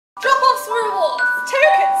Drop-offs for rewards,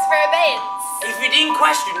 tokens for abeyance. If you didn't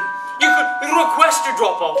question, you could request a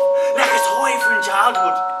drop-off, like a toy from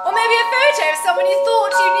childhood. Or maybe a photo of someone you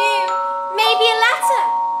thought you knew. Maybe a letter.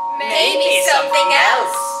 Maybe something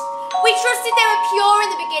else. We trusted they were pure in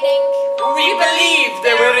the beginning. We believed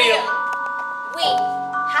they were real. We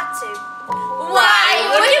had to.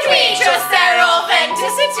 Why wouldn't we trust their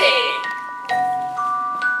authenticity?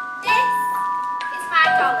 This is my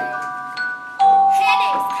dolly. Her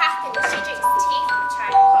name's Catherine and she drinks tea from a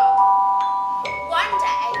china cup. One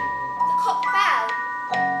day, the cup fell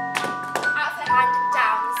out of her hand and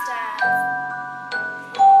down the stairs.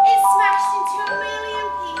 It smashed into a million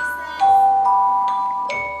pieces.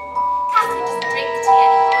 Catherine doesn't drink tea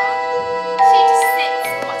anymore. She just sits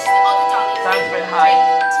and watches the other dollies Sounds a bit high.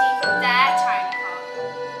 drink tea from their china cup.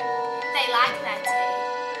 They like their tea,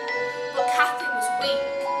 but Catherine was weak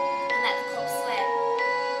and let the cup slip.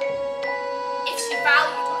 If she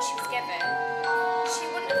valued what she was given, she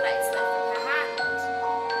wouldn't have let it slip from her hand.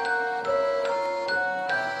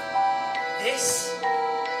 This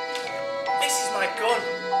is my gun.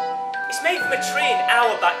 It's made from a tree in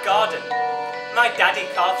our back garden. My daddy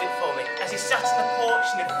carved it for me as he sat on the porch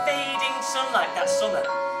in the fading sunlight that summer.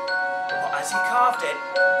 But as he carved it,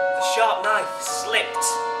 the sharp knife slipped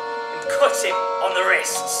and cut him on the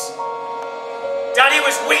wrists. Daddy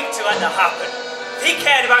was weak to let that happen. If he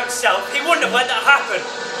cared about himself, he wouldn't have let that happen.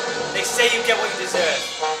 They say you get what you deserve.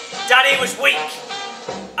 Daddy was weak.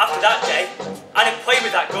 After that day, I didn't play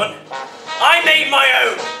with that gun. I made my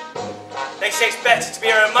own. They say it's better to be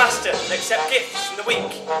your own master than accept gifts from the weak.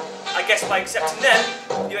 I guess by accepting them,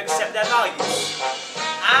 you accept their values.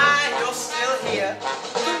 Ah, you're still here.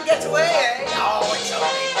 Couldn't get away, eh? Oh, it's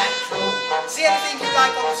only natural. See anything you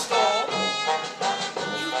like on the store?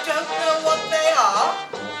 You don't know what they are?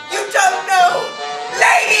 You don't know?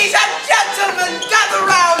 Ladies and gentlemen, gather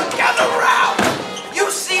round, gather round. You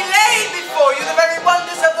see laid before you the very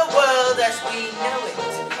wonders of the world as we know it.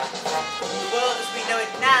 The world as we know it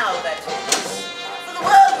now, that is. For the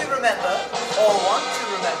world we remember, or want to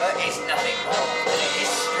remember, is nothing more than a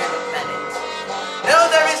history of a planet. No,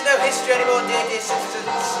 there is no history anymore, dear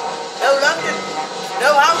citizens. No London,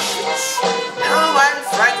 no Auschwitz, no Anne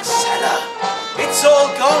Frank Cellar. It's all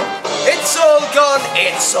gone. It's all gone.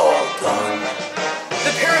 It's all gone.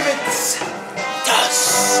 The pyramids,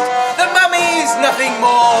 dust. The mummies, nothing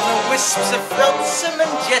more than wisps of flotsam and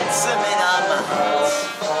jetsam in our minds.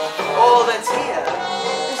 All that's here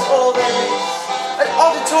is all there is. An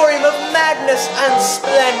auditorium of madness and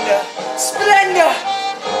splendor. Splendor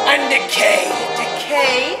and decay.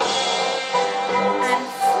 Decay and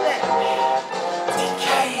flesh.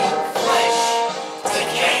 Decaying flesh.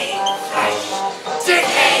 Decaying flesh.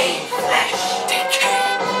 Decaying flesh.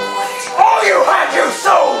 Decaying flesh. All you had, you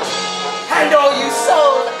sold! And all you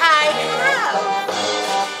sold, I have.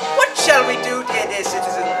 What shall we do, dear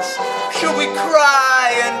citizens? Shall we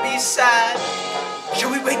cry and be sad? Shall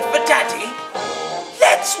we wait for Daddy?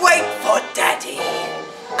 Let's wait for Daddy.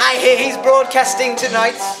 I hear he's broadcasting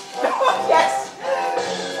tonight. Yes.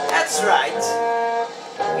 That's right.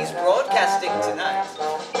 He's broadcasting tonight.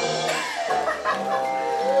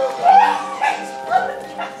 He's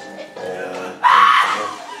broadcasting.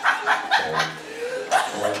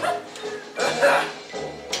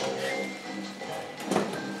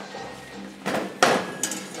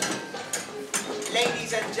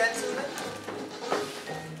 Ladies and gentlemen,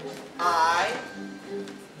 I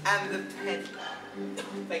am the peddler.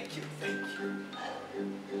 Thank you, thank you.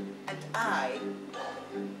 And I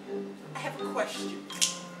have a question.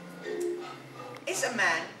 Is a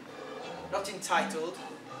man not entitled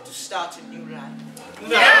to start a new life?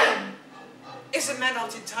 No! Is a man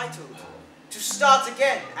not entitled to start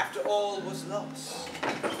again after all was lost?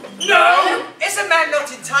 No! Is a man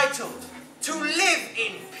not entitled to live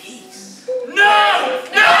in peace? No! No!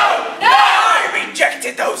 No! I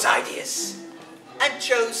rejected those ideas and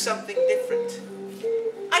chose something different.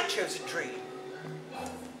 I chose a dream.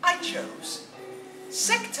 I chose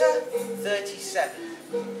Sector 37.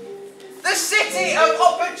 The city of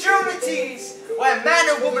opportunities where man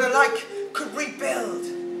and woman alike could rebuild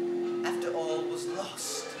after all was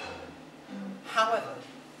lost. However,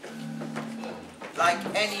 like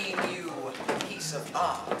any new piece of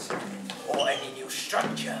art or any new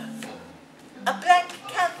structure, a blank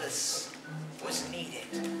canvas was needed.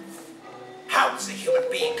 How does a human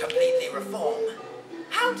being completely reform?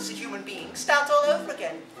 How does a human being start all over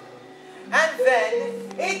again? And then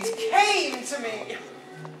it came to me.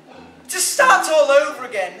 To start all over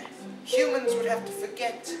again, humans would have to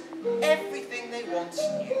forget everything they once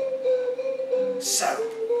knew. So,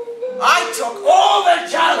 I took all their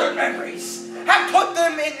childhood memories and put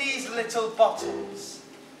them in these little bottles.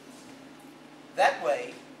 That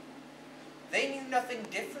way, they knew nothing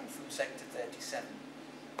different from Sector 37.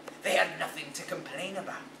 They had nothing to complain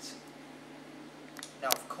about. Now,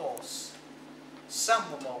 of course,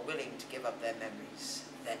 some were more willing to give up their memories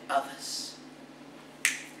than others.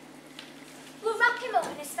 We'll wrap him up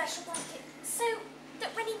in his